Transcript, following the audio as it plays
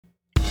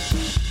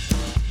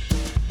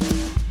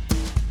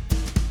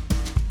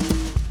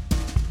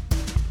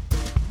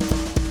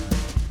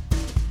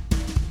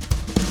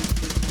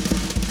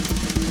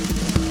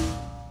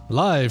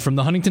Live from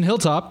the Huntington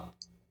Hilltop.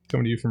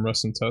 Coming to you from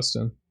Rustin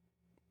Tustin.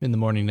 In the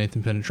morning,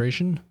 Nathan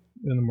Penetration.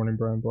 In the morning,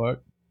 Brian Black.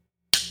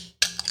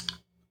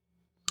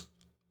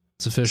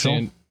 It's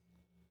official.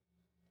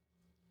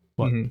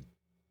 What? Mm-hmm.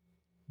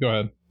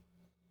 Go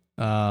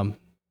ahead.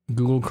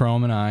 Google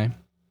Chrome and I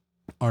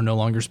are no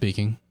longer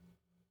speaking.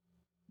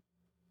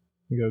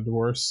 You got a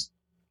divorce?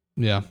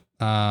 Yeah.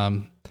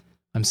 I'm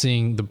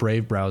seeing the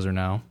Brave browser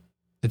now.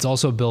 It's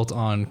also built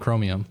on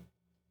Chromium.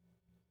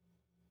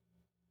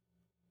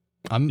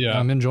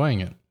 I'm enjoying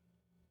it.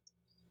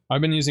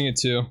 I've been using it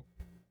too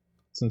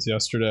since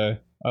yesterday.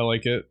 I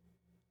like it.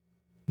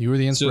 You were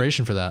the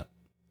inspiration for that.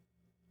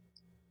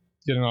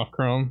 Getting off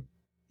Chrome.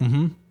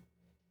 Mm-hmm.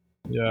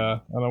 Yeah,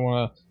 I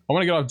want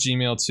to get off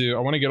Gmail too. I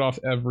want to get off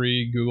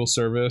every Google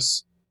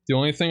service. The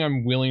only thing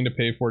I'm willing to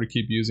pay for to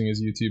keep using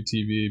is YouTube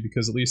TV,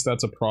 because at least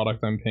that's a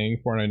product I'm paying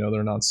for and I know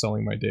they're not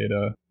selling my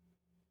data.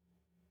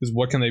 Because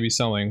what can they be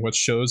selling? What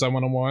shows I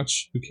want to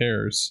watch? Who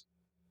cares?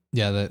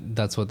 Yeah,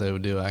 that's what they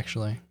would do,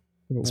 actually.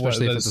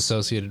 Especially if it's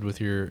associated with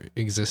your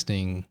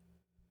existing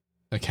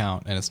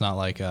account and it's not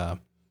like a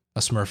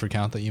Smurf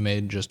account that you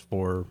made just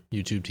for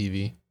YouTube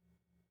TV.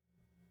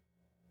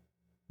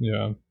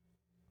 Yeah.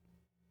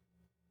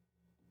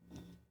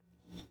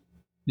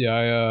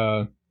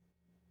 Yeah,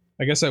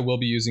 I guess I will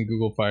be using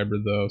Google Fiber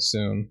though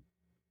soon.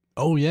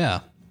 Oh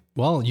yeah.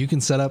 Well, you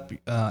can set up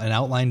an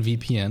outline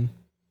VPN,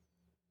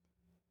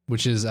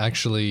 which is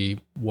actually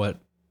what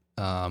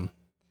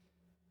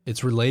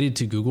it's related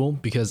to Google,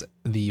 because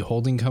the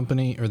holding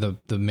company or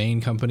the main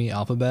company,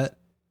 Alphabet,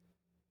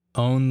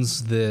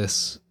 owns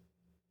this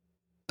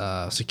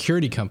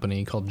security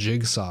company called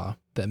Jigsaw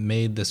that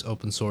made this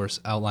open source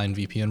outline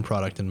VPN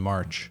product in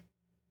March.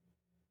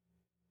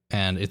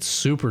 And it's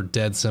super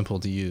dead simple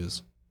to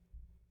use.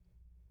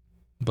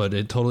 But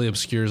it totally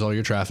obscures all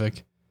your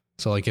traffic.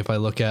 So like if I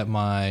look at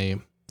my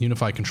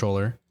Unify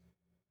controller,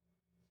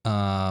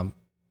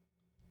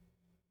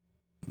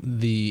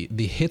 the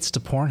hits to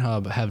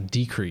Pornhub have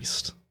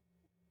decreased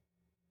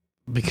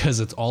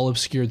because it's all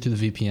obscured through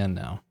the VPN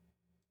now.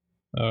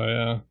 Oh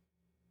yeah.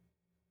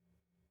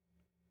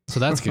 So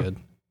that's good.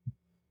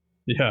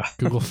 Yeah.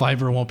 Google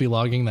Fiber won't be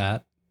logging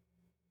that.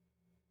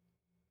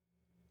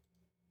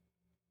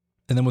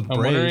 And then with Brave,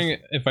 I'm wondering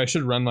if I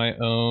should run my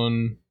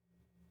own,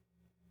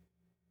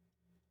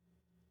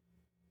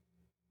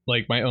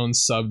 like my own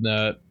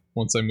subnet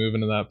once I move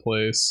into that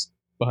place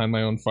behind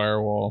my own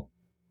firewall.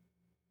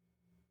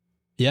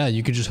 Yeah,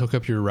 you could just hook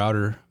up your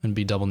router and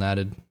be double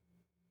natted.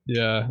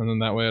 Yeah, and then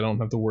that way I don't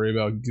have to worry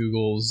about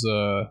Google's,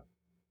 I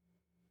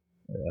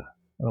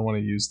don't want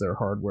to use their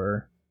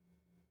hardware.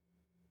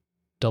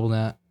 Double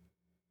nat.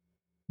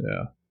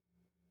 Yeah.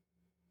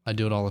 I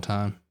do it all the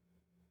time.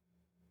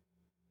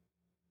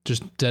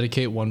 Just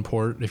dedicate one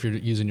port if you're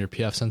using your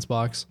pfSense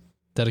box.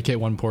 Dedicate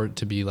one port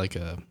to be like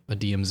a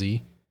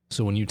DMZ.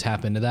 So when you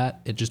tap into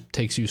that, it just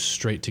takes you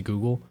straight to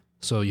Google.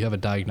 So you have a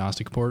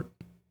diagnostic port.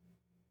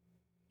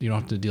 You don't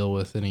have to deal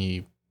with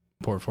any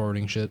port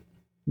forwarding shit.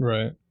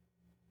 Right.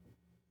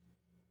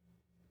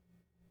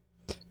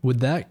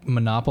 Would that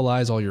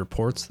monopolize all your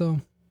ports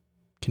though?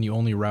 Can you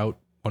only route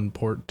one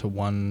port to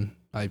one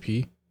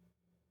IP?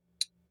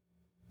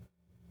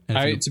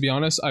 To be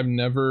honest, I've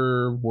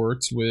never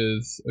worked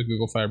with a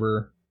Google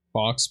Fiber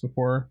box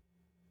before.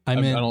 I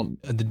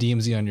meant the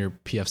DMZ on your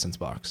pfSense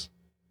box.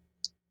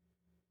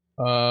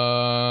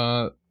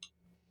 I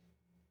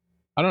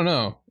don't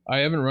know. I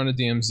haven't run a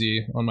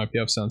DMZ on my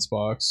pfSense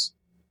box.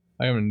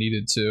 I haven't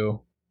needed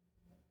to.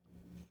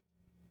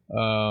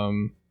 I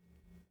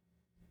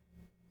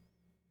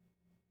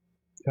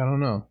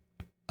don't know.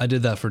 I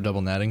did that for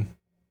double natting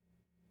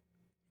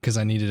because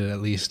I needed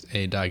at least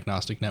a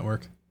diagnostic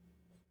network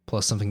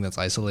plus something that's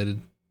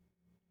isolated.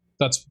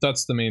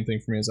 That's the main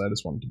thing for me, is I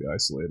just want it to be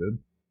isolated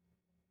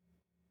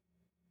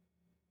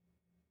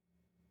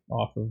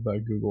off of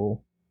that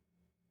Google.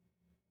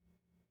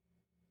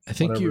 I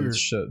think you're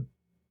shit.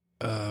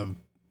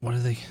 What are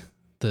they?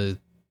 The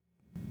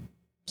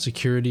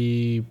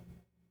security,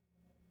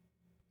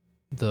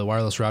 the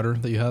wireless router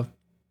that you have.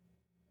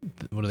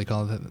 What do they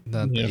call it?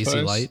 The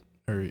AC Lite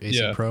or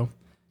AC Pro?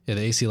 Yeah,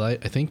 the AC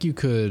Lite. I think you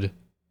could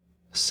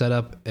set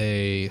up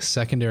a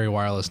secondary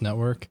wireless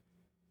network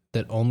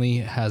that only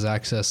has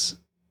access,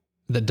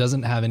 that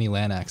doesn't have any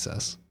LAN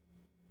access.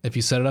 If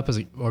you set it up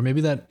or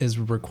maybe that is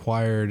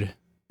required.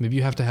 Maybe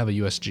you have to have a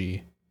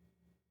USG,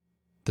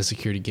 the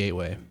security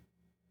gateway,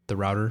 the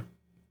router.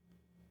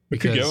 We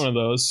could get one of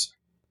those.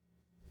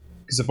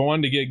 Because if I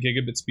wanted to get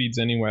gigabit speeds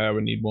anyway, I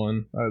would need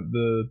one.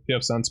 The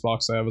pfSense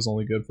box I have is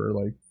only good for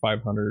like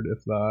 500,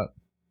 if that.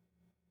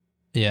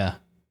 Yeah,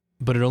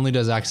 but it only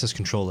does access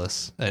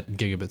controlless at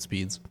gigabit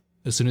speeds.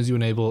 As soon as you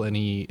enable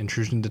any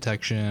intrusion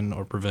detection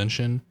or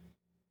prevention,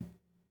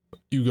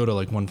 you go to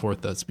like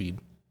 1/4 that speed.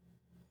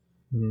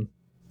 Mm-hmm.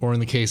 Or in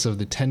the case of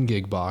the 10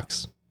 gig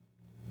box,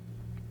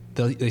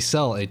 they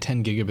sell a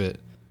 10 gigabit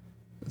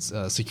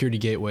security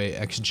gateway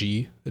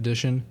XG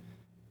edition,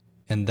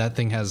 and that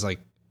thing has a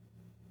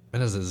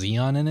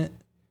Xeon in it,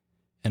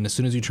 and as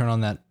soon as you turn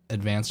on that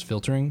advanced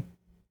filtering,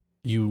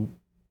 you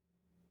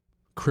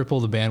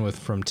cripple the bandwidth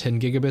from 10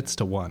 gigabits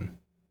to 1.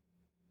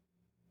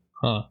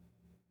 Huh.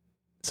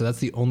 So that's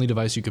the only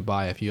device you could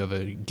buy if you have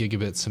a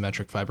gigabit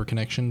symmetric fiber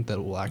connection that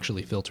will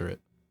actually filter it.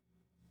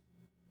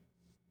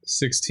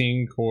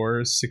 16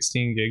 cores,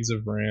 16 gigs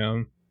of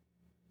RAM.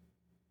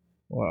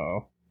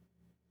 Wow.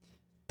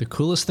 The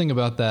coolest thing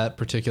about that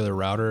particular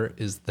router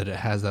is that it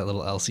has that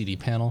little LCD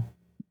panel.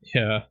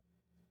 Yeah.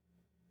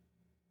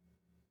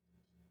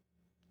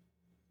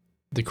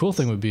 The cool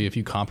thing would be if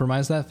you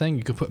compromise that thing,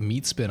 you could put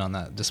meat spin on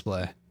that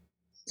display.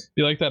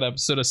 Be like that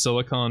episode of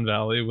Silicon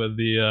Valley with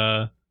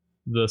the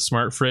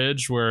smart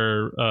fridge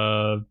where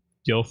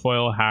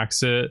Guilfoyle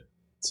hacks it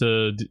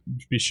to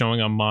be showing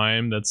a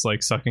mime that's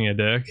like sucking a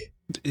dick.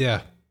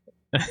 Yeah.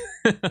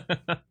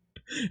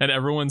 And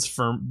everyone's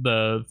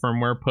the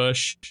firmware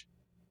push,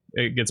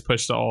 it gets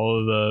pushed to all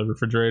of the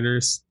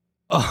refrigerators.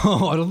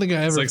 Oh, I don't think I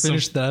ever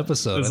finished that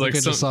episode. I think I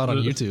just saw it on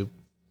YouTube.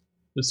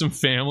 There's some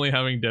family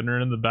having dinner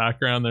in the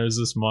background. There's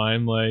this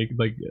mime like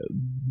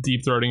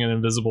deep throating an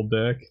invisible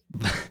dick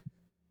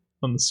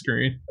on the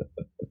screen.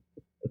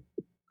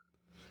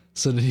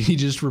 So did he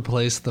just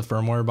replace the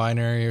firmware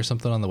binary or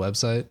something on the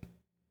website?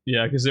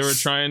 Yeah, because they were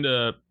trying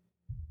to,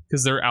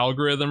 because their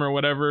algorithm or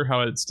whatever,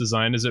 how it's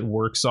designed is it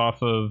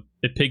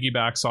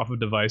piggybacks off of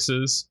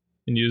devices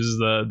and uses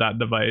that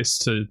device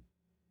to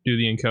do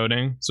the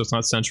encoding, so it's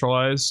not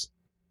centralized.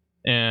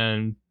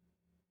 And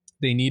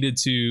they needed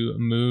to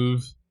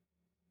move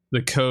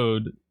the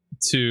code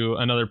to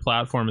another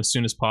platform as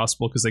soon as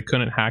possible because they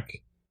couldn't hack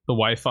the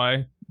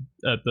Wi-Fi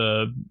at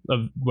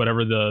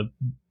whatever the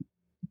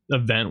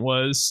event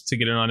was to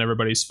get it on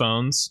everybody's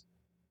phones.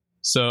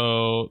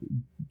 So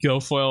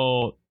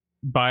Guilfoyle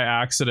by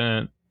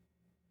accident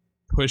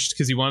pushed,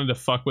 because he wanted to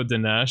fuck with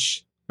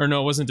Dinesh, or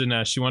no, it wasn't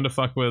Dinesh, he wanted to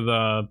fuck with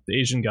the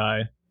Asian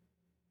guy,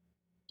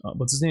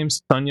 what's his name,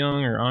 Sun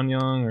Young or An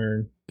Young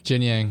or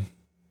Jin Yang.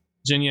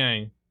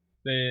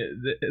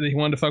 He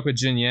wanted to fuck with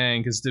Jin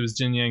Yang because it was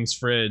Jin Yang's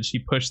fridge. He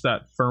pushed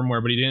that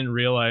firmware, but he didn't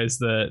realize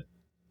that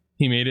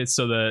he made it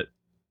so that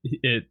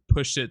it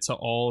pushed it to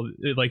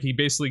he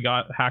basically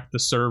hacked the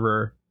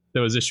server that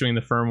was issuing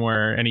the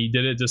firmware, and he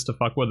did it just to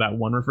fuck with that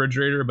one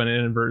refrigerator, but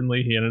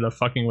inadvertently he ended up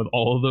fucking with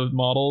all of the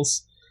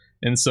models.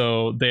 And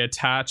so they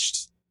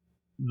attached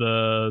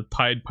the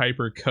Pied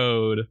Piper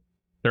code,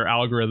 their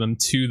algorithm,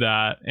 to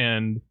that,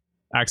 and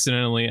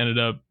accidentally ended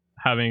up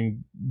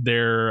having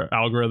their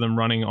algorithm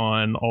running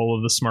on all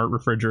of the smart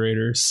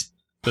refrigerators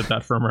that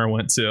firmware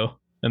went to.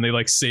 And they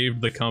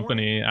saved the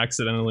company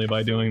accidentally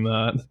by doing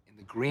that. In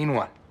the green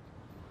one.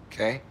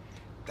 Okay?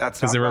 That's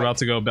because they were about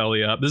to go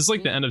belly up. This is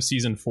the end of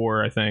season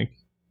 4, I think.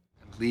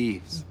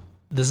 Leaves.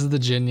 This is the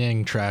Jin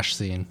Yang trash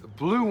scene. The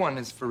blue one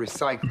is for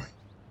recycling.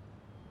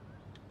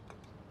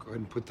 Go ahead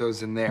and put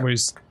those in there. Where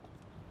he's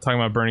talking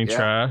about burning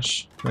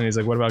trash. And he's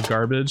like, what about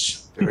garbage?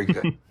 Very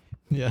good.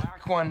 Yeah. The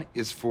black one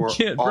is for you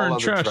can't all burn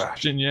other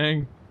trash, Jin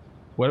Yang.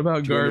 What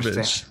about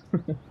garbage?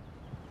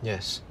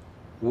 Yes.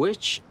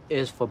 Which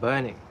is for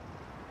burning?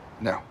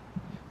 No.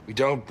 We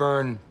don't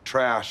burn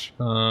trash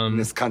in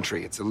this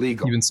country. It's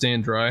illegal. You've been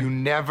staying dry? You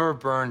never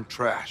burn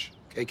trash.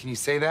 Okay, can you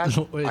say that?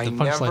 Wait, I the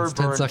never punchline's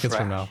 10 burn seconds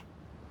trash. from now.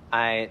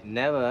 I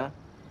never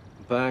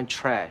burn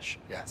trash.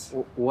 Yes.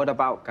 What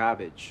about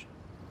garbage?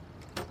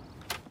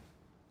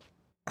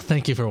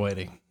 Thank you for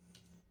waiting.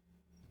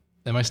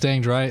 Am I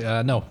staying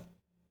dry? No.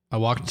 I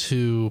walked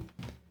to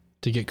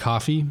get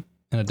coffee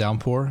in a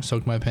downpour,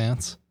 soaked my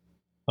pants.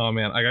 Oh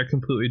man, I got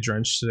completely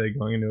drenched today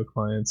going into a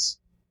client's.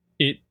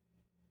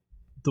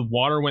 The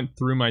water went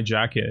through my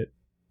jacket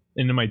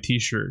into my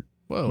t-shirt,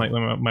 Whoa.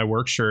 my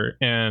work shirt,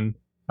 and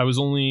I was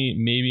only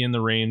maybe in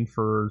the rain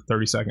for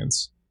 30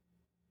 seconds.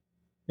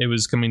 It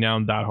was coming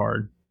down that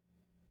hard.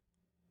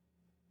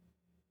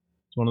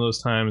 It's one of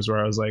those times where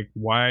I was like,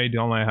 why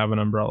don't I have an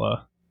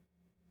umbrella?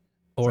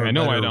 Or I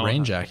know I don't.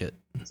 rain jacket.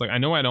 It's I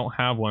know I don't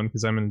have one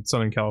because I'm in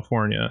Southern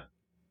California,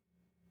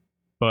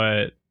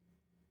 but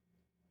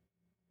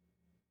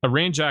a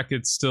rain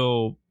jacket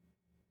still,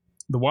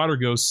 the water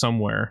goes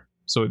somewhere,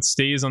 so it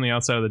stays on the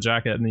outside of the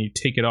jacket, and then you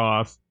take it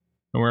off,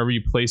 and wherever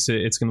you place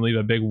it, it's going to leave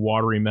a big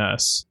watery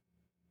mess.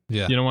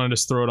 Yeah. You don't want to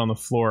just throw it on the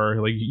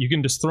floor. You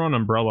can just throw an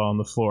umbrella on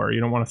the floor.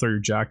 You don't want to throw your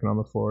jacket on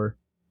the floor.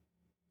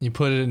 You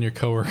put it in your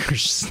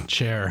coworker's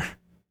chair.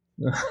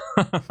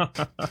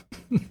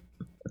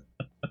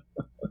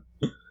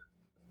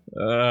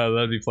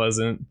 That'd be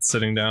pleasant,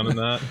 sitting down in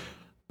that.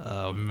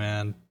 Oh,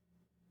 man.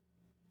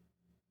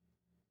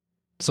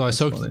 So I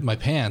soaked my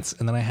pants,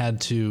 and then I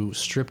had to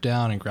strip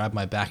down and grab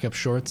my backup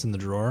shorts in the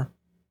drawer.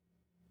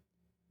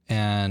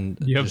 And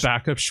you have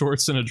backup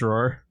shorts in a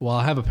drawer? Well,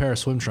 I have a pair of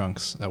swim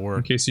trunks at work.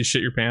 In case you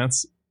shit your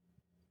pants.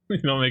 You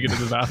don't make it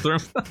to the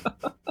bathroom.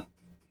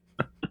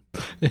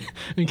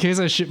 In case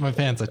I shit my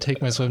pants, I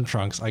take my swim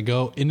trunks, I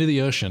go into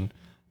the ocean,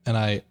 and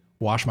I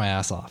wash my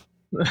ass off.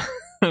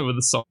 With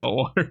the salt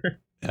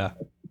water. Yeah.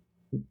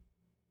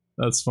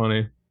 That's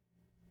funny.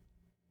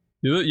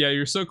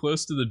 You're so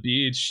close to the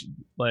beach.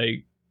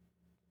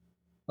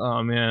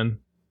 Oh man.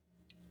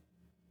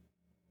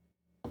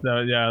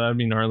 That'd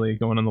be gnarly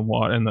going in the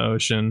water in the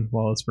ocean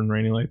while it's been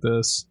raining like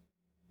this.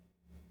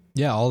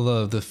 Yeah,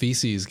 all the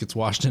feces gets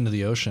washed into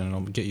the ocean and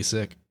it'll get you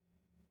sick.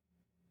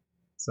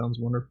 Sounds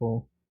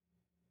wonderful.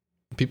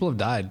 People have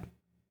died.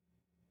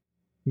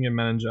 You get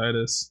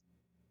meningitis.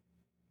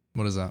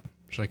 What is that?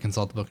 Should I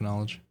consult the book of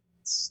knowledge?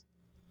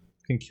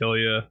 It can kill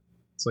you.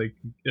 It's like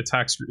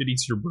it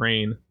eats your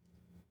brain.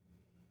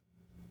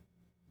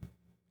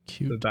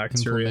 Acute the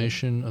bacteria.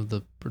 inflammation of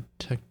the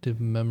protective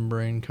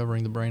membrane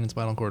covering the brain and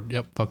spinal cord.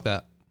 Yep, fuck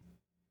that.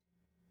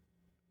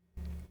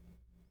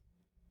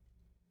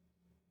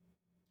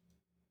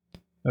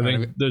 I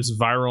think there's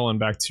viral and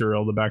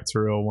bacterial. The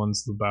bacterial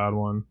one's the bad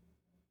one.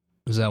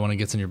 Is that when it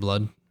gets in your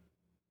blood?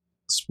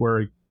 It's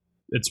where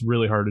it's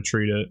really hard to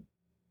treat it.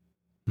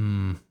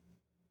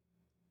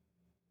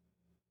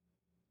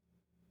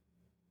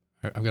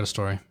 I've got a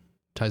story.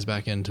 Ties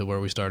back into where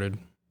we started.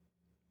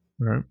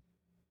 All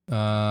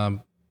right.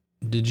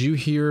 Did you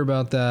hear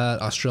about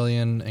that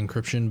Australian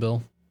encryption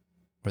bill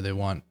where they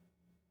want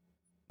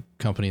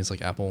companies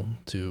like Apple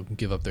to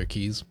give up their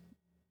keys?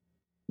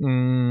 No,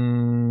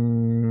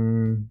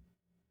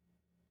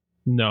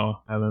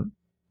 I haven't.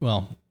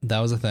 Well, that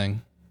was a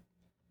thing.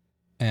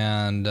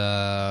 And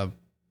at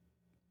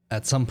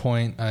some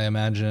point, I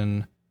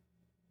imagine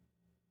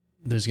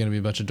there's going to be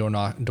a bunch of door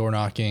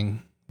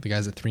knocking. The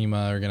guys at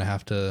Threema are going to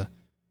have to...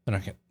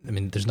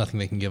 there's nothing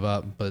they can give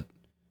up, but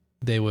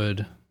they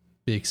would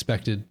be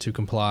expected to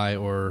comply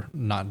or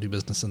not do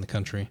business in the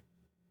country.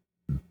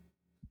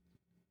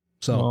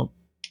 So... Well,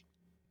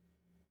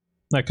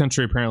 that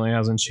country apparently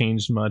hasn't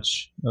changed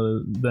much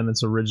other than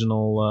its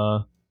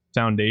original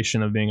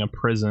foundation of being a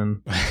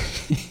prison.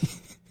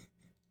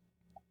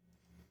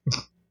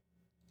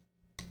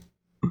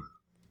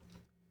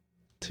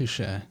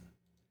 Touche.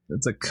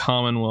 It's a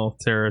Commonwealth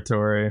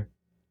territory.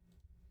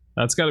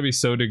 That's got to be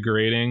so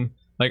degrading.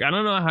 Like, I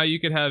don't know how you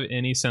could have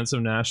any sense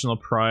of national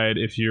pride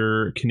if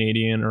you're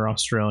Canadian or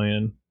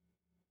Australian.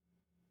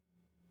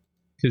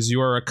 Because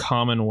you are a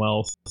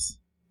Commonwealth.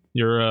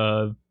 You're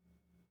a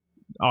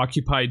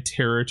occupied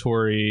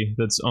territory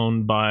that's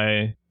owned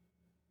by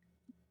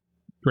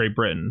Great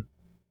Britain.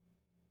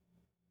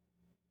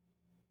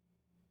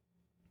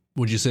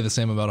 Would you say the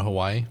same about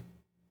Hawaii?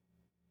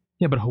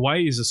 Yeah, but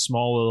Hawaii is a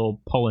small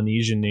little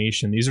Polynesian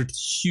nation. These are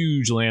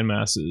huge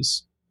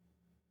landmasses.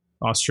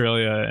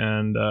 Australia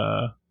and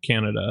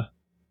Canada.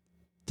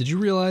 Did you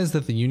realize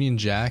that the Union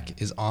Jack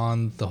is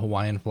on the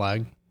Hawaiian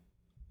flag?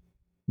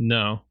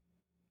 No.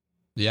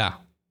 Yeah.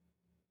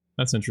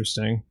 That's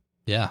interesting.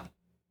 Yeah.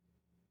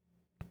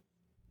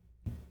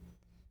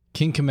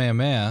 King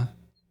Kamehameha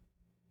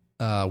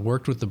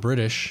worked with the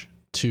British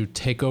to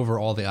take over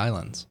all the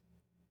islands.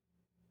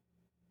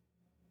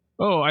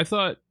 Oh, I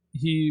thought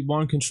he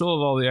won control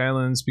of all the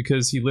islands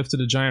because he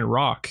lifted a giant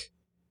rock.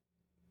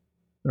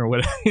 Or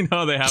what? You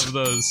know, they have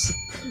those.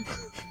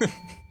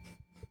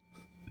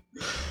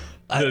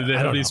 They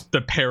have these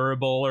the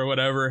parable or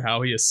whatever.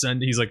 How he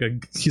ascended. He's like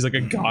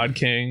a god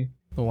king.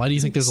 Well, why do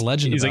you think there's a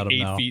legend he's about like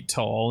him 8 now? feet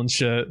tall and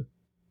shit.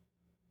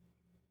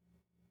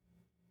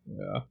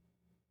 Yeah.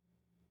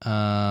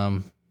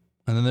 And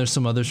then there's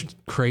some other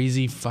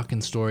crazy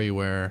fucking story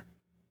where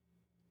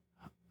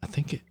I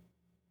think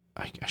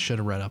I should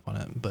have read up on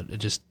it, but it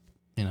just,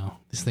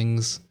 these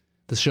things,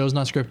 the show's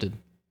not scripted.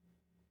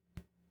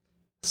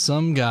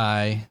 Some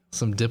guy,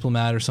 some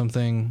diplomat or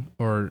something,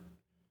 or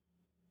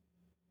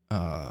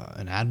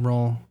an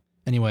admiral.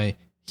 Anyway,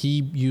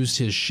 he used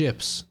his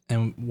ships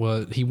and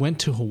he went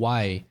to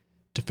Hawaii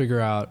to figure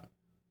out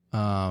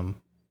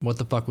what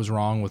the fuck was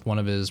wrong with one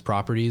of his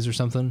properties or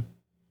something.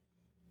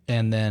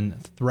 And then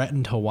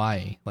threatened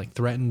Hawaii, like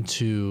threatened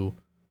to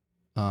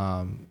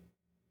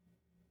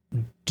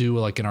do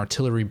like an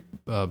artillery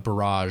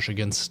barrage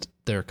against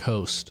their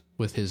coast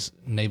with his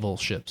naval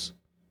ships.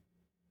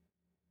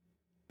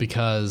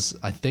 Because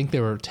I think they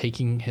were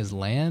taking his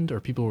land or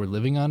people were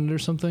living on it or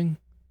something.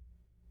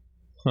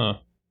 Huh.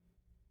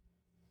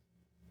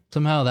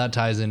 Somehow that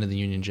ties into the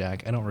Union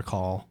Jack. I don't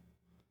recall.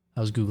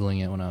 I was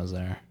Googling it when I was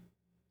there.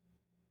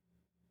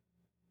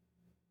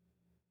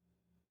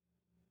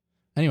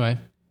 Anyway,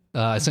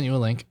 I sent you a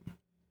link.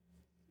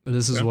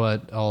 This is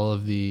what all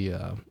of the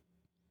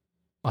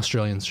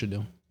Australians should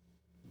do.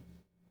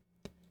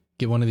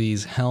 Get one of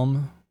these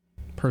Helm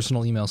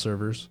personal email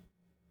servers.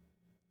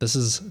 This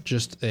is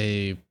just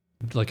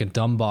like a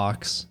dumb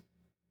box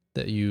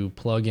that you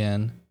plug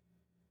in.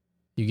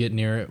 You get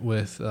near it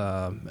with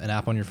an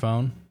app on your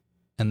phone,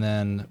 and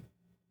then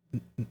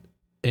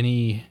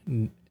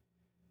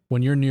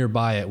when you're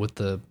nearby it with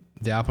the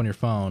app on your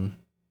phone,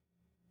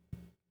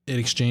 it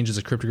exchanges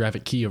a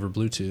cryptographic key over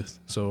Bluetooth,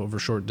 so over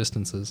short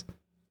distances,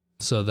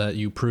 so that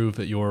you prove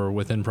that you're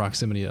within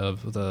proximity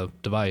of the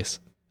device,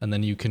 and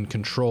then you can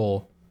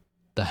control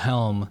the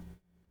Helm.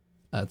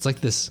 It's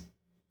like this.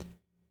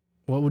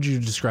 What would you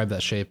describe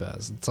that shape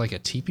as? It's like a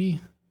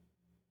teepee,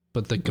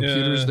 but the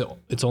computer's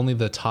it's only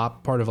the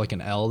top part of like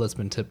an L that's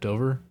been tipped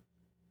over.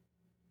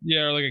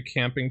 Yeah, or like a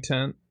camping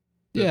tent.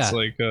 Yeah, it's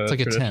like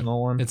a tent.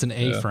 One. It's an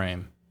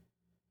A-frame.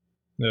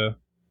 Yeah.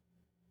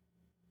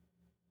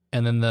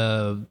 And then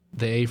the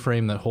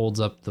A-frame that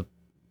holds up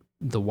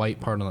the white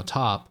part on the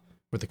top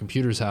where the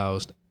computer's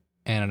housed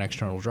and an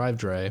external drive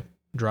tray,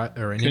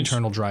 or an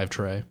internal drive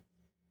tray.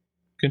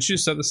 Couldn't you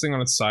set this thing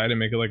on its side and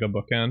make it like a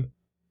bookend?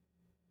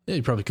 Yeah,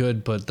 you probably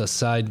could, but the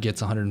side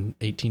gets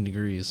 118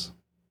 degrees.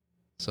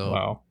 So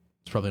wow.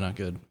 It's probably not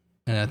good.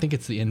 And I think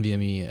it's the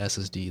NVMe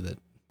SSD that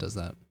does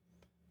that.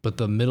 But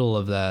the middle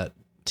of that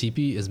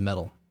TP is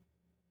metal.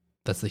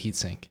 That's the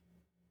heatsink.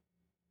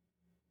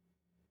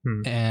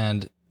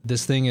 And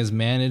this thing is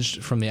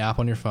managed from the app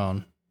on your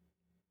phone.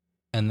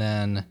 And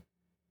then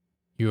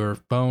your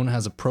phone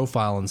has a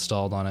profile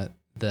installed on it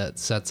that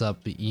sets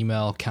up the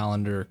email,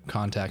 calendar,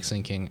 contact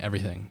syncing,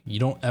 everything. You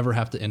don't ever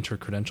have to enter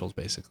credentials,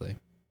 basically.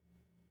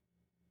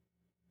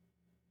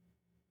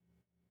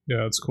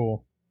 Yeah, that's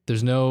cool.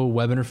 There's no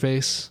web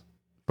interface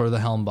for the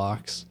Helm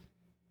box.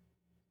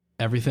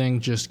 Everything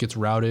just gets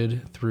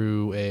routed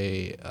through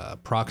a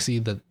proxy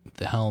that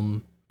the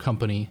Helm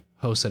company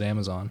hosts at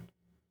Amazon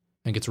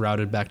and gets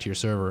routed back to your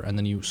server. And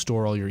then you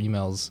store all your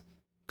emails,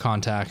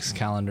 contacts,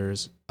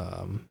 calendars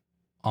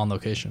on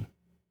location.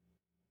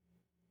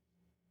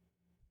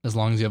 As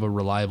long as you have a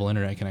reliable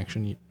internet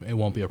connection, it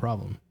won't be a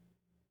problem.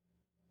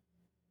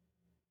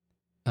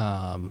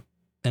 And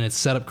it's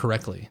set up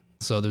correctly.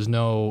 So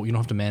you don't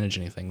have to manage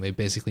anything. They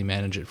basically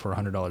manage it for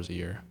 $100 a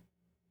year,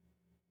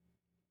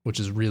 which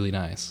is really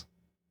nice.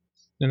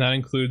 And that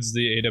includes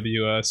the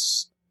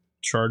AWS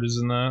charges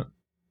in that?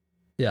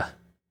 Yeah.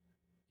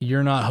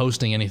 You're not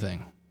hosting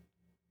anything.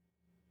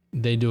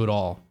 They do it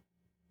all.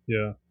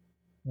 Yeah.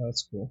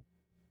 That's cool.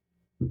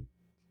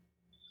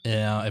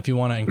 Yeah, if you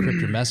want to encrypt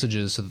your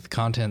messages so that the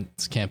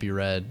contents can't be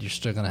read, you're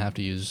still going to have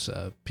to use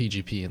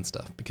PGP and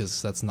stuff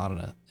because that's not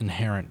an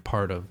inherent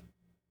part of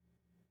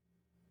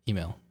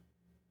email.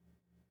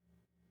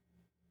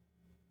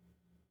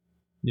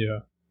 Yeah.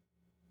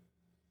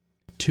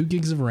 2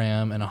 gigs of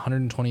RAM and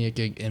 128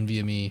 gig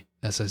NVMe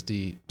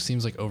SSD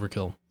seems like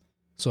overkill.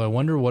 So I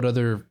wonder what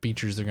other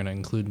features they're going to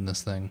include in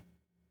this thing.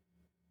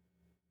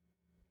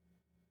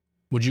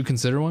 Would you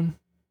consider one?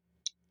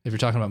 If you're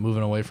talking about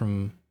moving away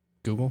from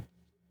Google?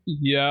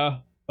 Yeah.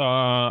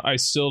 I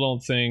still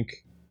don't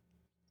think...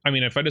 I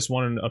mean, if I just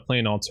wanted a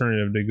plain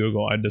alternative to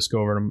Google, I'd just go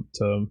over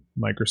to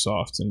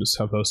Microsoft and just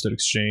have Hosted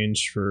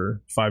Exchange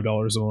for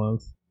 $5 a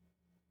month.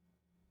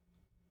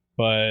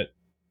 But...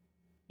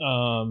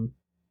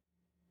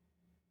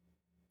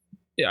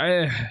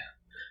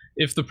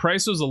 if the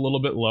price was a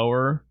little bit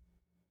lower,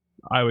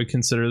 I would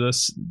consider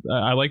this.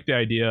 I like the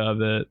idea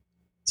of it.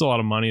 It's a lot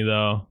of money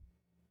though.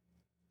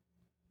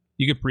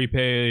 You could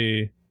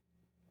prepay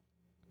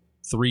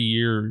 3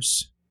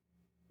 years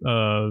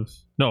of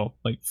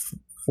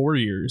 4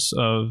 years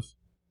of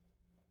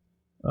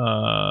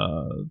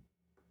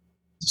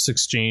just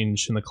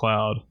Exchange in the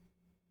cloud,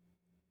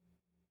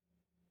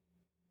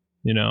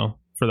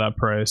 for that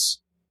price.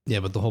 Yeah,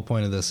 but the whole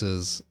point of this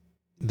is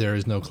there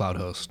is no cloud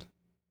host.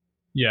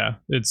 Yeah,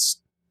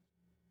 it's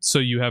so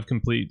you have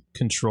complete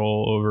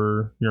control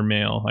over your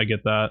mail. I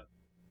get that.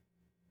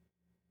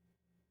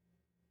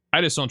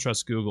 I just don't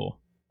trust Google.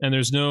 And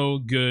there's no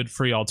good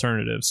free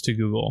alternatives to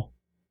Google.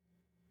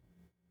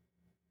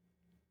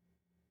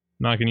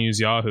 I'm not going to use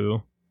Yahoo.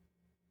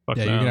 Fuck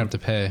yeah, them. you're going to have to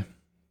pay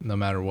no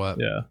matter what.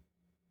 Yeah.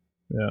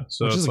 Yeah.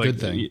 So which it's is a like good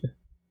thing.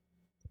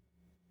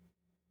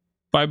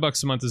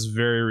 $5 a month is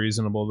very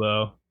reasonable,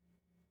 though,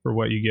 for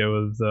what you get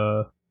with...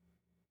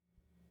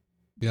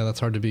 Yeah, that's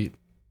hard to beat.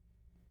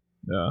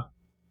 Yeah.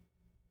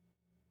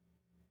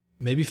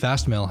 Maybe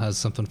Fastmail has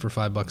something for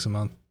 $5 a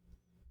month.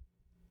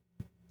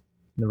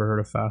 Never heard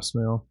of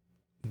Fastmail.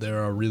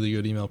 They're a really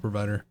good email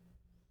provider.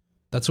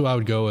 That's who I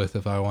would go with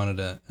if I wanted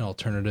an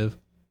alternative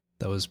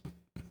that was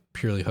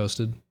purely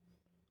hosted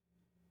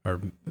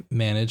or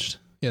managed.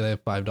 Yeah, they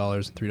have $5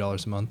 and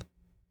 $3 a month.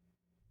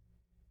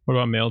 What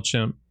about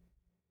MailChimp?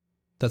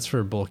 That's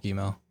for bulk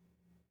email.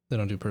 They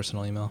don't do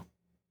personal email.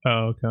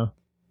 Oh, okay.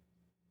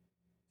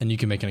 And you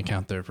can make an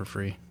account there for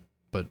free,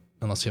 but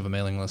unless you have a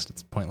mailing list,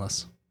 it's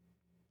pointless.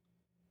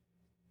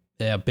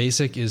 Yeah,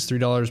 basic is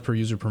 $3 per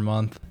user per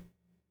month,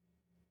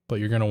 but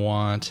you're going to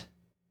want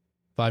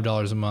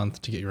 $5 a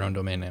month to get your own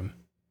domain name.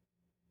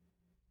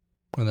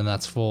 And then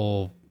that's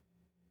full,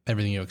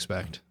 everything you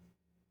expect.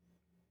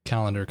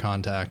 Calendar,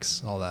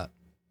 contacts, all that.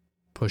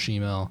 Push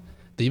email.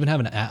 They even have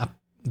an app.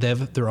 They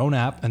have their own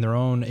app and their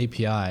own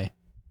API,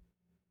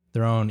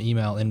 their own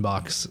email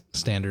inbox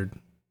standard.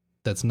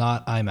 That's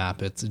not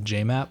IMAP, it's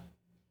JMAP.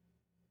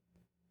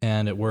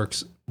 And it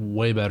works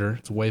way better.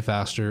 It's way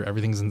faster.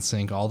 Everything's in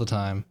sync all the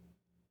time.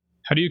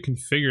 How do you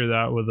configure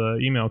that with an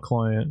email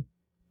client?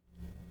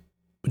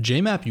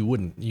 JMAP, you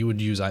wouldn't. You would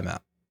use IMAP.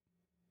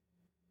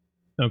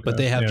 Okay. But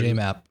they have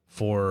JMAP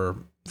for,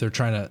 they're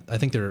trying to, I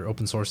think they're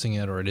open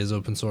sourcing it, or it is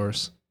open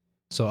source.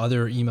 So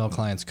other email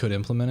clients could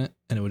implement it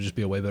and it would just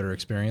be a way better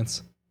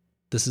experience.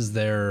 This is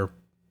their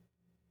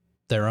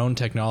own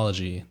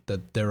technology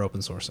that they're open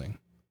sourcing.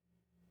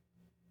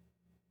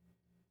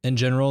 In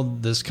general,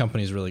 this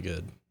company is really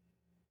good.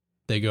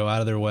 They go out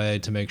of their way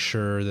to make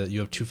sure that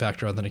you have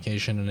two-factor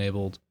authentication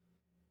enabled.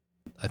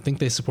 I think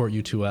they support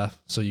U2F,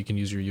 so you can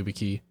use your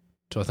YubiKey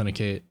to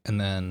authenticate,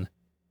 and then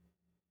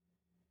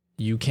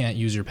you can't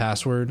use your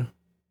password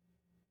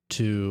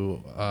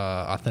to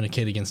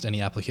authenticate against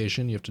any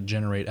application, you have to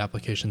generate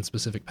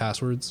application-specific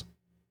passwords.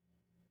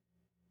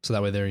 So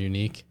that way they're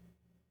unique.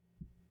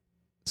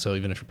 So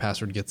even if your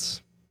password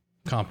gets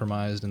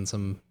compromised in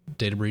some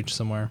data breach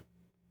somewhere.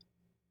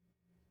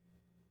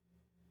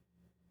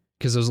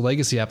 Because those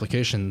legacy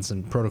applications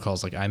and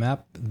protocols like IMAP,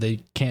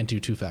 they can't do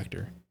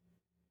two-factor.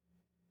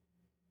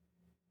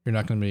 You're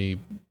not going to be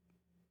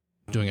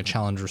doing a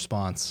challenge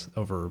response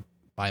over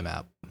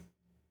IMAP.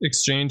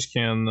 Exchange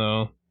can,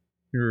 though.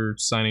 You're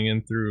signing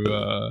in through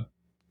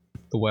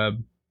the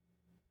web.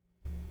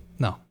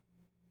 No.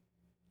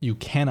 You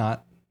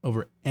cannot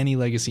over any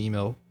legacy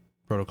email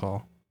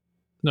protocol.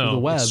 No, the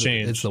web,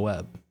 Exchange. It's the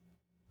web.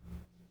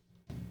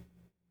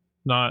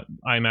 Not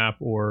IMAP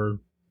or...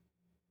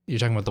 You're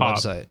talking about the POP.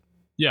 website.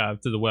 Yeah,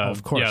 through the web. Oh,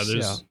 of course,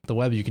 yeah. The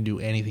web, you can do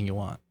anything you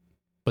want.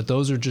 But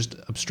those are just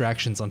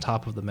abstractions on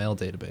top of the mail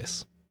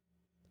database.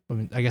 I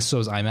mean, I guess so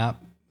is IMAP.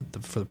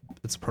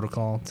 It's a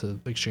protocol to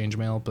exchange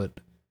mail, but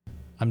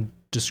I'm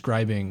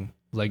describing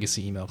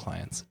legacy email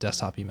clients,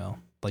 desktop email,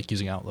 like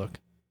using Outlook.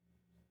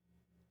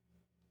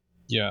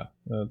 Yeah,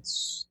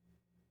 that's...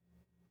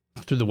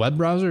 Through the web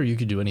browser, you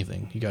could do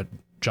anything. You got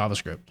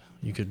JavaScript.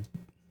 You could...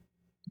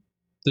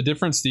 The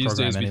difference these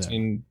days anything.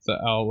 between the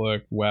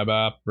Outlook web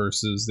app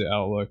versus the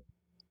Outlook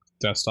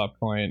desktop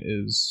client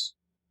is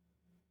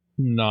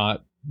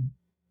not...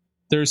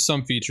 There's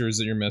some features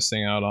that you're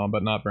missing out on,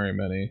 but not very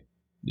many.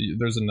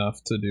 There's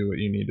enough to do what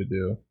you need to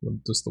do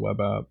with just the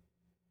web app.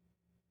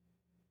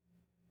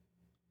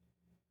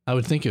 I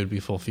would think it would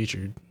be full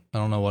featured. I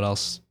don't know what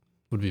else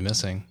would be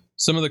missing.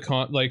 Some of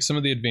the some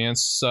of the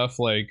advanced stuff,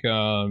 like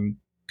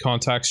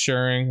contact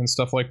sharing and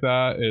stuff like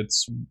that,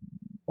 it's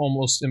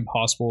almost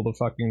impossible to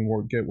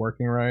fucking get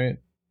working right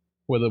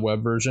with a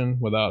web version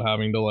without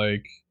having to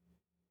like...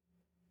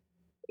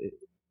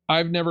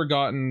 I've never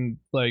gotten,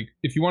 like,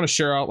 if you want to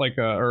share out like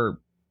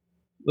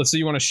let's say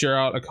you want to share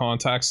out a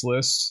contacts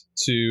list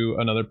to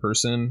another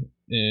person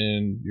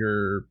in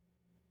your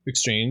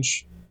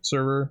Exchange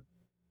server,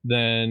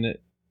 then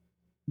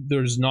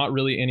there's not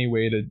really any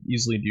way to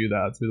easily do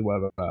that through the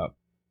web app.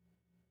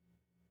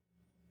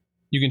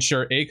 You can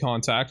share a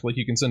contact, like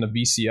you can send a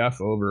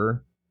VCF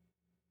over,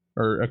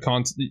 or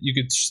you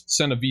could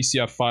send a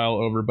VCF file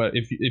over, but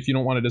if you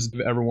don't want to just give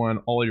everyone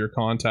all of your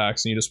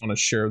contacts and you just want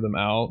to share them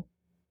out,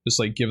 just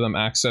like give them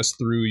access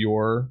through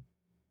your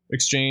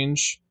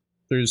Exchange,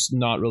 there's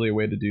not really a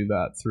way to do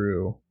that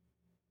through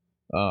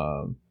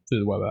the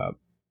web app.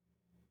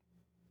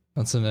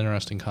 That's an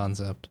interesting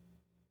concept.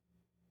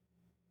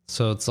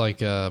 So it's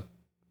like it'd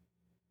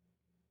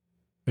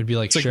be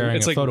like sharing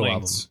a photo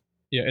album.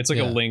 Yeah, it's like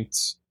a linked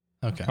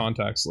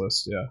contacts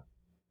list. Yeah.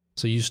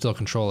 So you still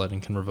control it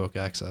and can revoke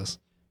access.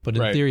 But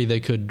in theory, they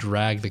could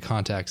drag the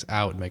contacts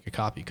out and make a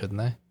copy, couldn't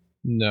they?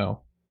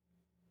 No.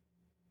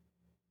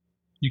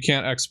 You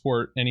can't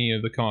export any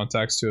of the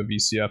contacts to a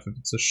VCF if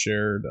it's a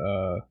shared...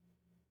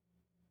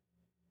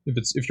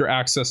 if you're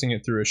accessing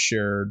it through a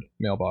shared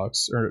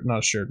mailbox, or not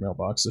a shared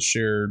mailbox, a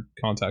shared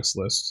contacts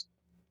list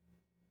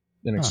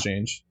in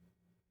Exchange.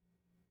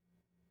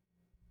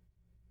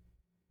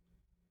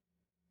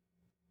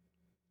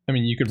 I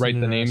mean, you could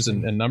write the names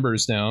and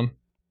numbers down,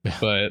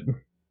 but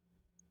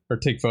or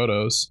take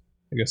photos.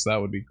 I guess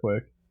that would be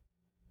quick.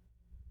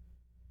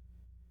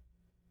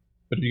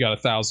 But if you got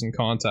 1,000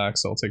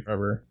 contacts, it'll take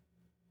forever.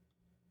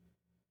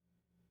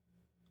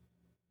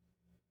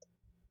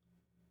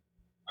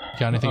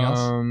 Got anything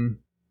else?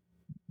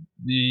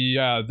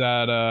 Yeah,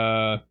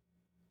 that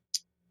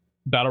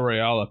Battle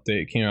Royale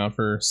update came out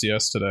for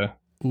CS today.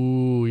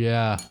 Ooh,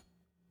 yeah.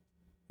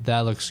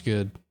 That looks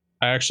good.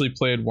 I actually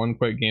played one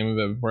quick game of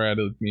it before I had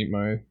to meet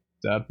my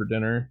dad for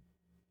dinner.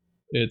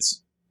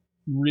 It's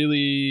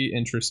really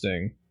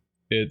interesting.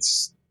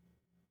 It's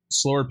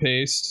slower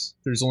paced.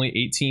 There's only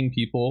 18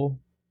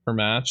 people per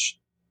match.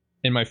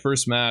 In my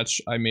first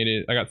match, I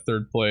got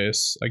third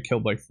place. I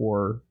killed like 3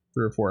 or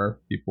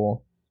 4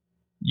 people.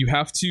 You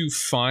have to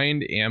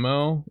find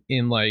ammo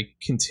in like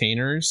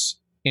containers,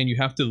 and you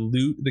have to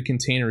loot the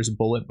containers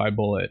bullet by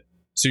bullet.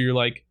 So you're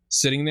like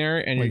sitting there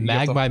and like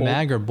mag by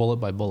mag or bullet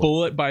by bullet?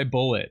 Bullet by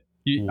bullet.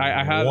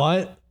 I had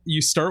what?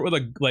 You start with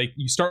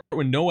you start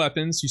with no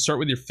weapons. You start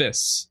with your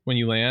fists when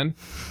you land,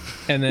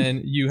 and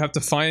then you have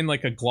to find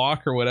like a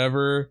Glock or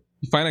whatever.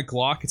 You find a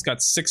Glock. It's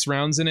got 6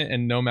 rounds in it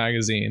and no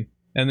magazine.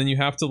 And then you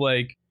have to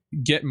like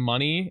get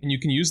money, and you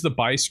can use the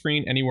buy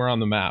screen anywhere on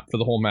the map for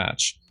the whole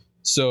match.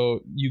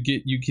 So you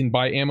can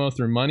buy ammo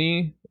through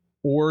money,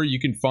 or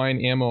you can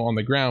find ammo on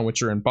the ground,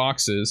 which are in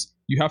boxes.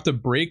 You have to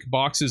break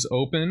boxes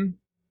open,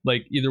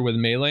 like either with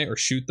melee or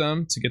shoot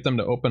them to get them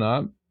to open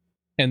up.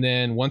 And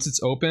then once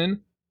it's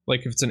open,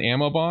 like if it's an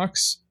ammo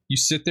box, you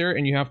sit there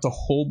and you have to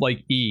hold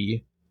like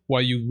E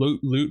while you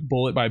loot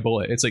bullet by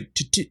bullet. It's like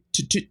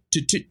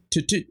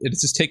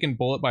it's just taking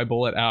bullet by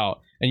bullet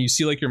out, and you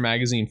see like your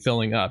magazine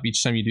filling up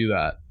each time you do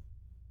that.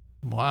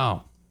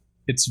 Wow.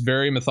 It's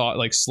very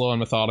slow and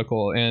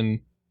methodical, and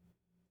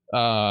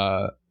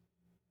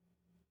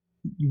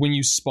when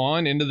you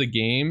spawn into the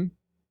game,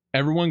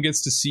 everyone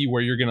gets to see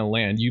where you're going to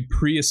land. You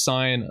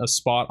pre-assign a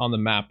spot on the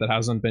map that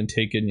hasn't been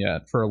taken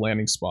yet for a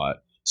landing spot.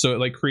 So it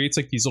like creates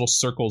like these little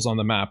circles on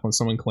the map when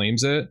someone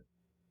claims it.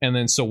 And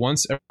then so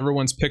once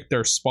everyone's picked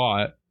their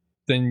spot,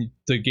 then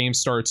the game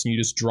starts and you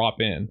just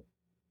drop in.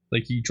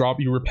 Like you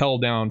rappel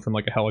down from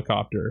like a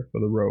helicopter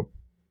with a rope.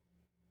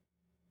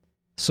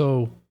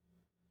 So,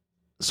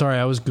 sorry,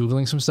 I was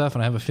Googling some stuff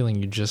and I have a feeling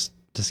you just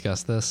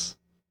discussed this.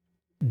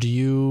 Do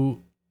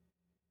you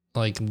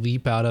like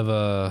leap out of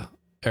a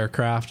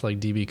aircraft like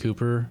DB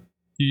Cooper?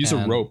 You use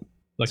a rope.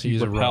 Like so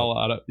you rappel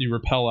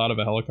out of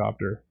a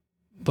helicopter.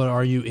 But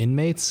are you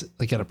inmates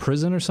like at a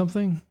prison or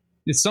something?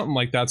 It's something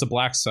like that. It's a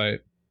black site.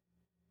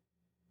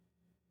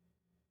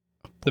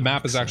 The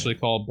map is actually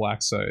called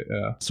Black Site.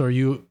 Yeah. So do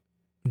you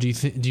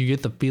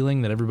get the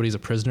feeling that everybody's a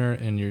prisoner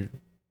and you're?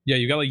 Yeah,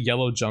 you got like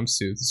yellow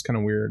jumpsuits. It's kind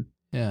of weird.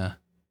 Yeah.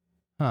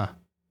 Huh.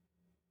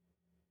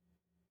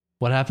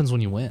 What happens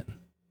when you win?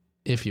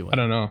 If you win? I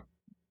don't know.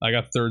 I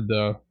got third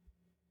though.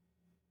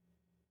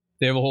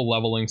 They have a whole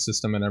leveling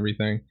system and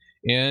everything.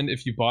 And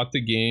if you bought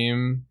the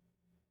game,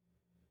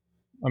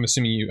 I'm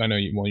assuming I know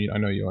you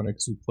own it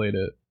because we played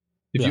it.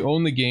 If you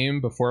own the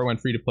game before it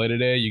went free to play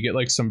today, you get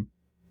like some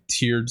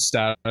tiered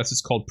status.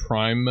 It's called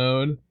Prime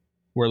mode,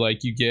 where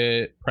like you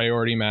get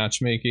priority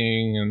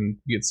matchmaking and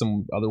you get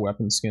some other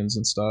weapon skins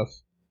and stuff.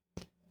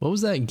 What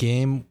was that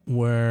game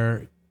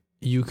where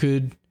you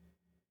could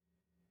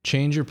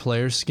change your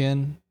player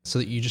skin so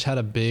that you just had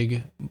a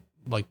big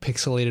like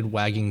pixelated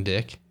wagging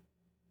dick?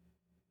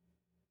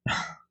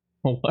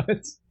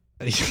 What?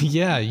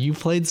 Yeah, you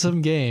played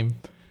some game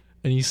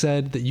and you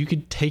said that you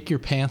could take your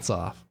pants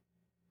off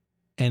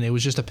and it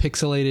was just a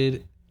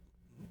pixelated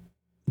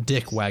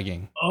dick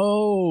wagging.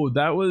 Oh,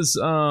 that was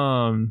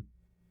I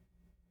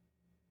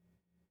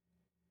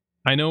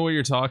know what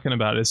you're talking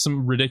about. It's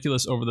some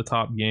ridiculous over the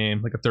top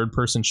game, like a third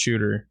person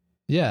shooter.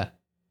 Yeah.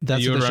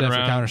 That's what they should have for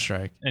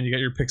Counter-Strike. And you got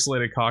your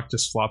pixelated cock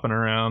just flopping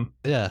around.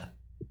 Yeah.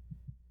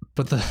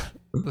 But the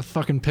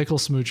fucking pickle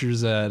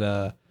smoochers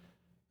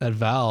at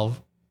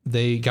Valve,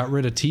 they got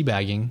rid of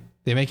teabagging.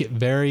 They make it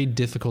very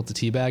difficult to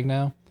teabag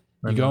now.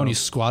 You go and you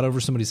squat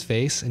over somebody's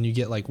face and you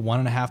get like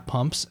 1.5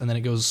 pumps and then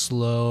it goes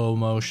slow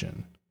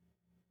motion.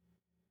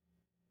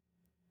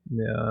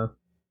 Yeah.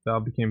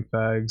 Valve became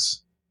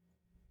fags.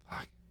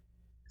 Fuck.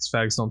 Because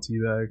fags don't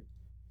teabag.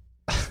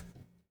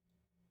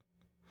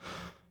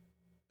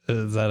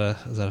 Is that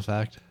a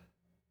fact?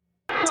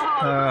 Guys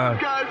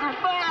are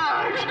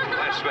fags!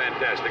 That's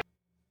fantastic.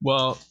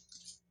 Well,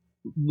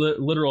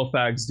 literal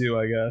fags do,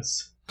 I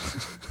guess.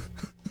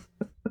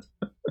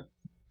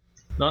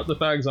 Not the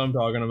fags I'm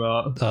talking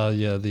about.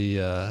 Yeah,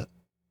 the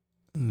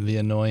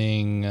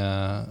annoying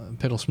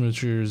pickle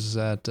smoochers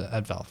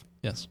at Valve.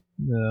 Yes.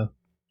 Yeah.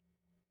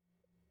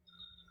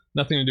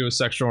 Nothing to do with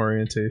sexual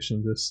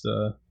orientation, just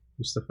the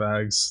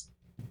fags.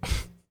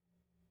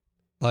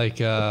 Like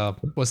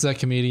what's that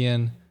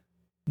comedian?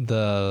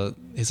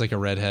 He's like a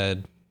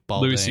redhead,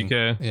 balding. Louis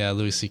C.K. Yeah,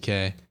 Louis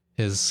C.K.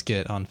 His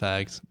skit on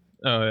fags.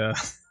 Oh yeah.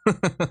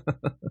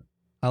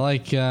 I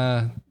like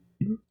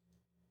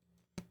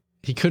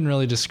he couldn't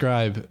really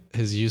describe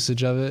his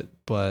usage of it,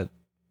 but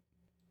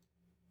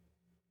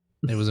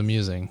it was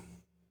amusing.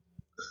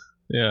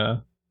 Yeah.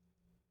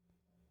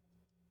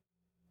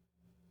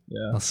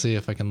 Yeah. I'll see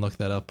if I can look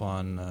that up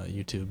on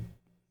YouTube.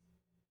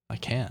 I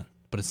can,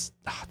 but it's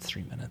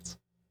 3 minutes.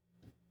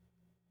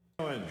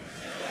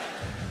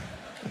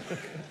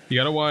 You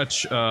gotta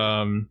watch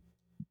Tom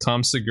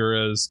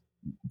Segura's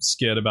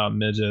skit about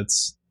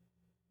midgets.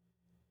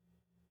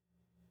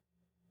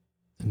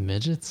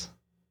 Midgets?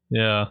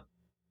 Yeah.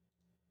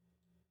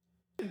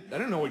 I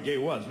don't know what gay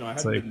was. No, I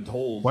haven't been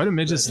told. Why do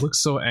midgets look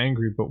so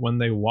angry, but when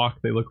they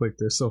walk, they look like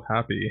they're so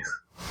happy?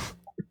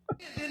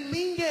 Didn't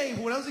mean gay.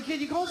 When I was a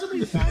kid, you call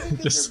somebody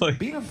faggot. Just like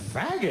being a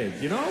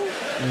faggot, you know.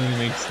 And he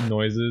makes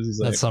noises. He's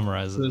that like,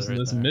 summarizes it right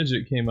this there.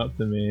 midget came up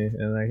to me,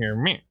 and I hear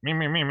me.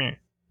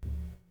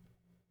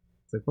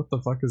 It's like, what the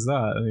fuck is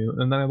that?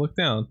 And then I look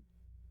down,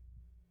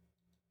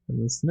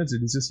 and this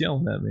midget is just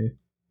yelling at me.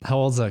 How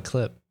old's that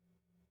clip?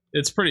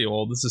 It's pretty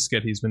old. This is a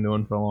skit he's been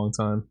doing for a long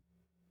time.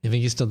 You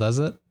think he still does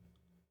it?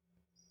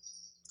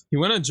 He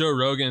went on Joe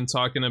Rogan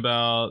talking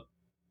about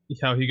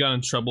how he got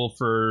in trouble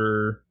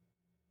for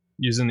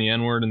using the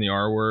N-word and the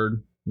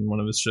R-word in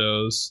one of his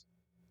shows.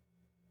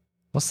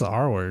 What's the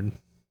R word?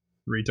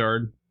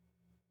 Retard.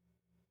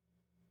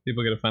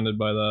 People get offended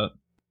by that.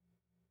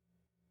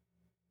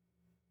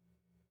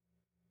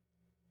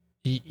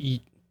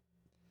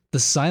 The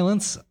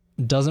silence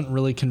doesn't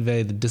really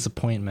convey the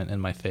disappointment in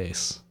my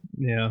face.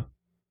 Yeah.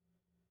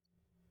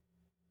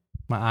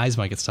 My eyes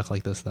might get stuck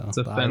like this, though. It's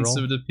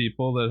offensive to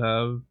people that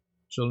have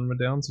children with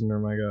Down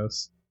syndrome, I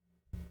guess.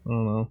 I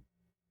don't know.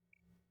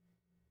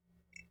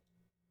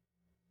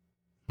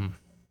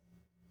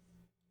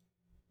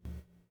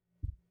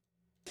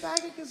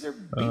 Faggot because they're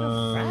being a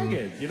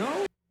faggot, you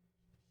know?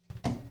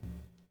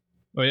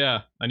 Oh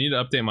yeah, I need to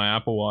update my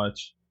Apple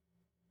Watch.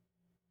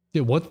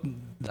 Yeah, what?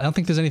 I don't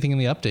think there's anything in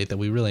the update that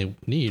we really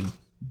need.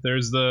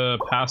 There's the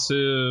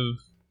passive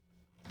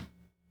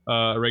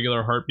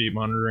regular heartbeat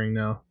monitoring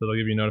now that'll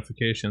give you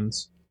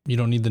notifications. You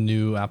don't need the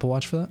new Apple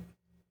Watch for that?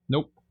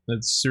 Nope.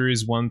 It's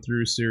Series 1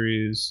 through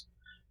Series...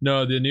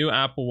 No, the new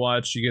Apple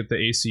Watch, you get the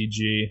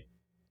ACG.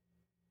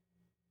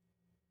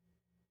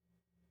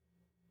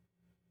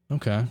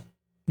 Okay.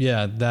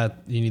 Yeah,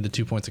 that you need the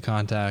 2 points of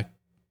contact.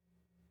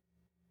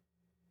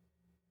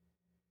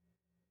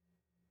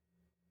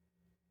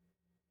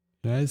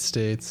 United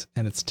States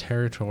and its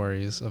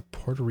territories of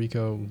Puerto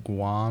Rico,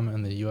 Guam,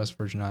 and the U.S.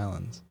 Virgin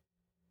Islands.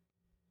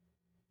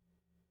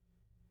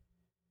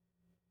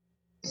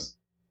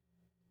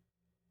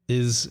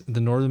 Is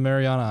the Northern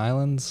Mariana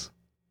Islands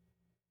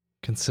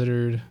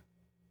considered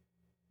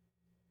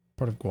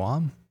part of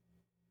Guam?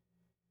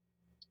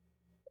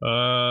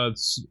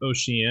 It's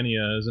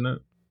Oceania, isn't it?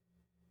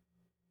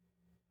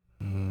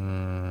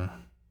 I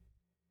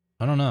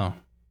don't know.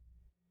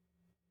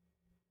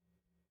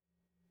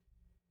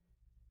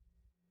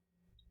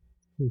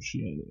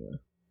 Oceania.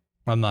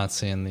 I'm not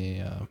seeing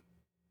the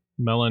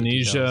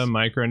Melanesia,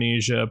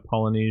 Micronesia,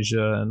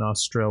 Polynesia, and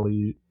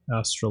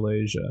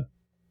Australasia.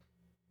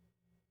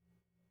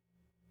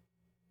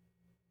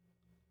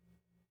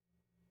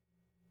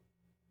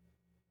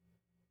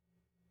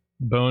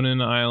 Bonin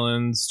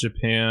Islands,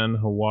 Japan,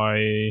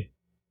 Hawaii,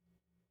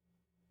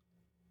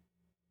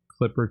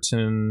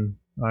 Clipperton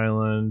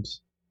Island,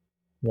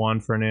 Juan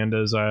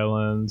Fernandez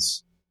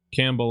Islands,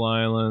 Campbell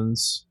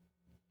Islands,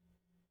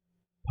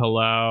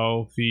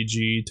 Palau,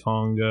 Fiji,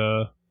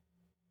 Tonga.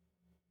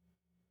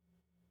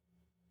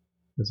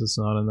 This is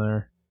not in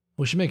there.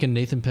 We should make a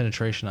Nathan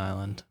Penetration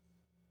Island.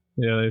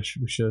 Yeah,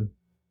 we should.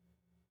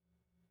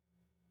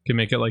 Can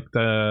make it like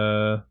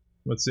the...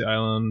 What's the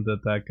island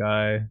that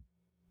guy...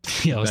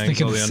 Yeah, I was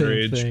thinking the same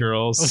underage thing.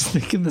 girls. I was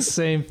thinking the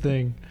same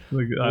thing.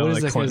 Like, What is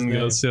like that Clinton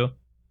guy's goes to.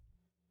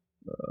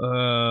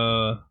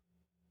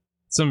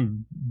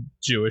 Some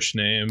Jewish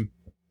name.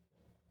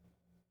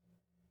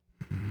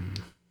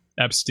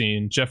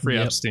 Epstein. Jeffrey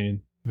Yep.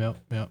 Epstein. Yep.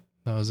 That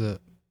was it.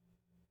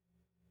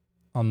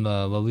 On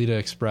the Lolita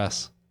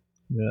Express.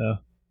 Yeah.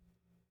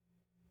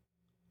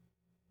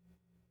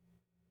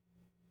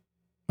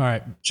 All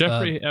right.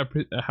 Jeffrey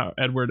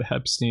Edward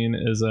Epstein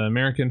is an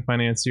American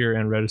financier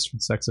and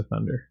registered sex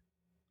offender.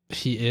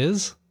 He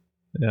is?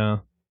 Yeah.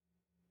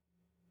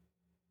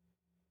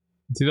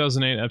 In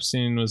 2008,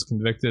 Epstein was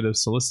convicted of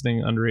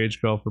soliciting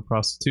underage girl for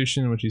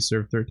prostitution, which he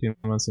served 13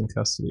 months in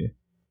custody.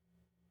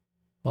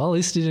 Well, at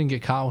least he didn't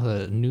get caught with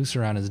a noose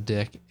around his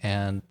dick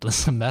and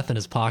some meth in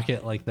his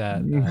pocket like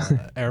that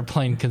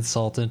airplane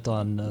consultant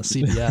on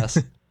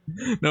CBS.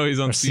 No, he's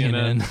on or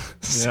CNN.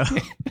 Yeah.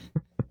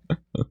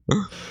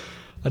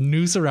 A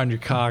noose around your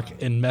cock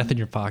and meth in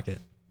your pocket.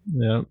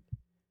 Yeah.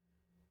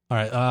 All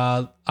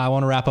right. I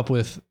want to wrap up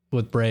with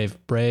Brave.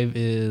 Brave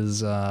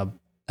is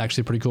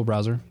actually a pretty cool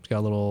browser. It's got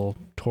a little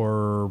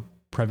Tor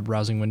private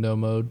browsing window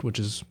mode, which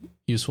is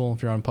useful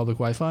if you're on public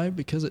Wi-Fi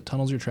because it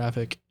tunnels your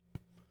traffic.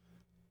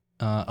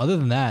 Other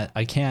than that,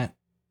 I can't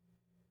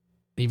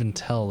even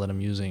tell that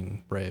I'm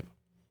using Brave.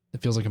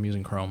 It feels like I'm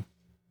using Chrome.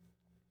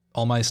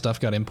 All my stuff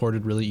got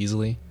imported really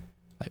easily.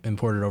 I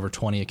imported over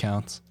 20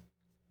 accounts.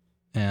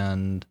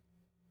 And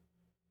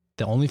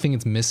the only thing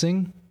it's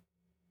missing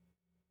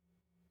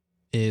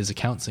is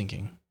account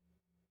syncing,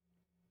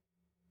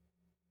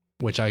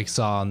 which I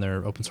saw on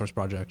their open source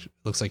project. It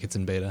looks like it's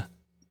in beta.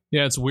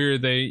 Yeah, it's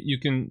weird. You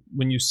can,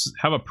 when you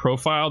have a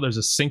profile, there's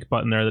a sync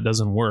button there that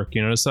doesn't work.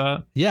 You notice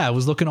that? Yeah, I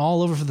was looking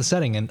all over for the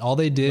setting, and all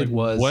they did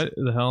was... What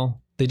the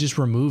hell? They just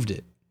removed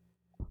it.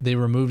 They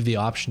removed the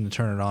option to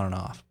turn it on and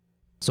off.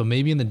 So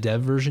maybe in the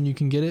dev version you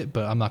can get it,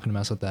 but I'm not going to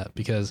mess with that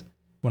because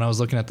when I was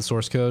looking at the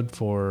source code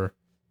for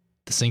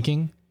the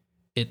syncing,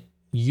 it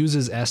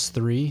uses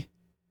S3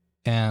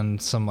 and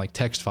some like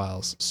text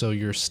files. So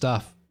your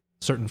stuff,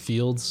 certain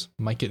fields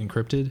might get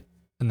encrypted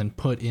and then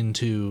put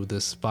into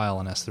this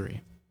file in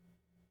S3.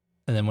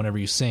 And then whenever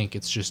you sync,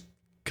 it's just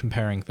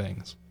comparing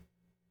things.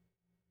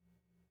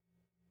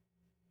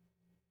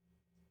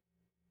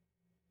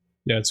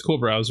 Yeah, it's a cool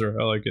browser.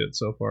 I like it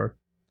so far.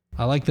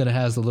 I like that it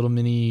has the little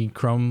mini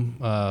Chrome.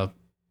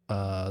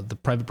 The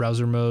private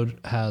browser mode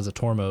has a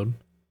Tor mode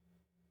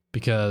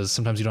because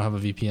sometimes you don't have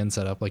a VPN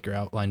set up like your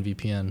Outline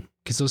VPN.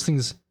 Because those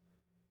things,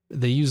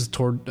 they use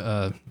Tor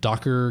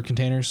Docker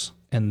containers,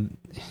 and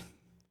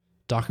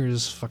Docker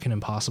is fucking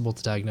impossible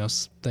to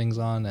diagnose things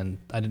on. And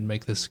I didn't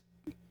make this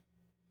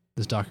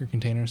Docker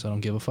container, so I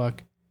don't give a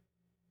fuck.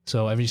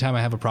 So every time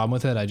I have a problem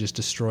with it, I just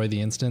destroy the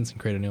instance and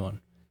create a new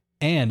one.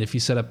 And if you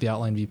set up the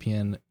Outline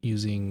VPN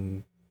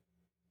using,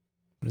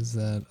 what is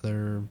that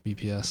other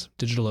VPS?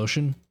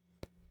 DigitalOcean.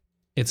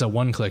 It's a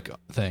one-click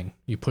thing.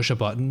 You push a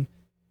button,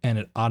 and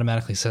it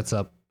automatically sets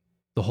up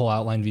the whole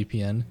Outline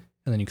VPN, and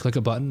then you click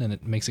a button, and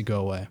it makes it go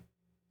away.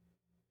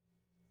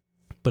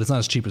 But it's not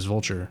as cheap as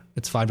Vultr.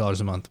 It's $5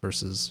 a month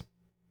versus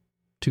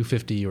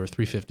 $250 or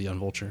 $350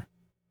 on Vultr,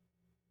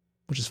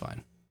 which is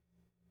fine.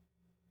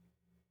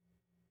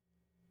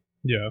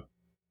 Yeah.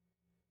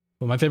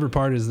 But my favorite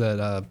part is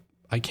that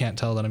I can't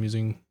tell that I'm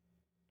using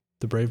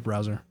the Brave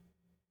browser.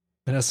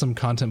 It has some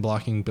content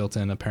blocking built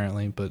in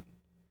apparently, but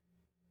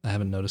I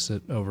haven't noticed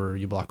it over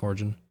uBlock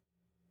Origin,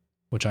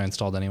 which I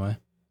installed anyway.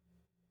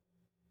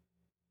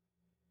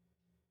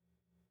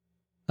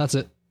 That's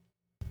it.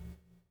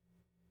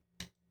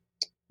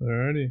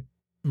 Alrighty.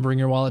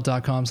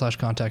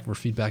 Bringyourwallet.com/contact for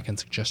feedback and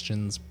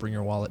suggestions.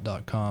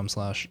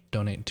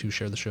 Bringyourwallet.com/donate to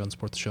share the show and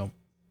support the show.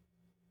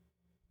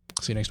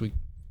 See you next week.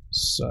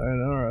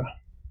 Sayonara.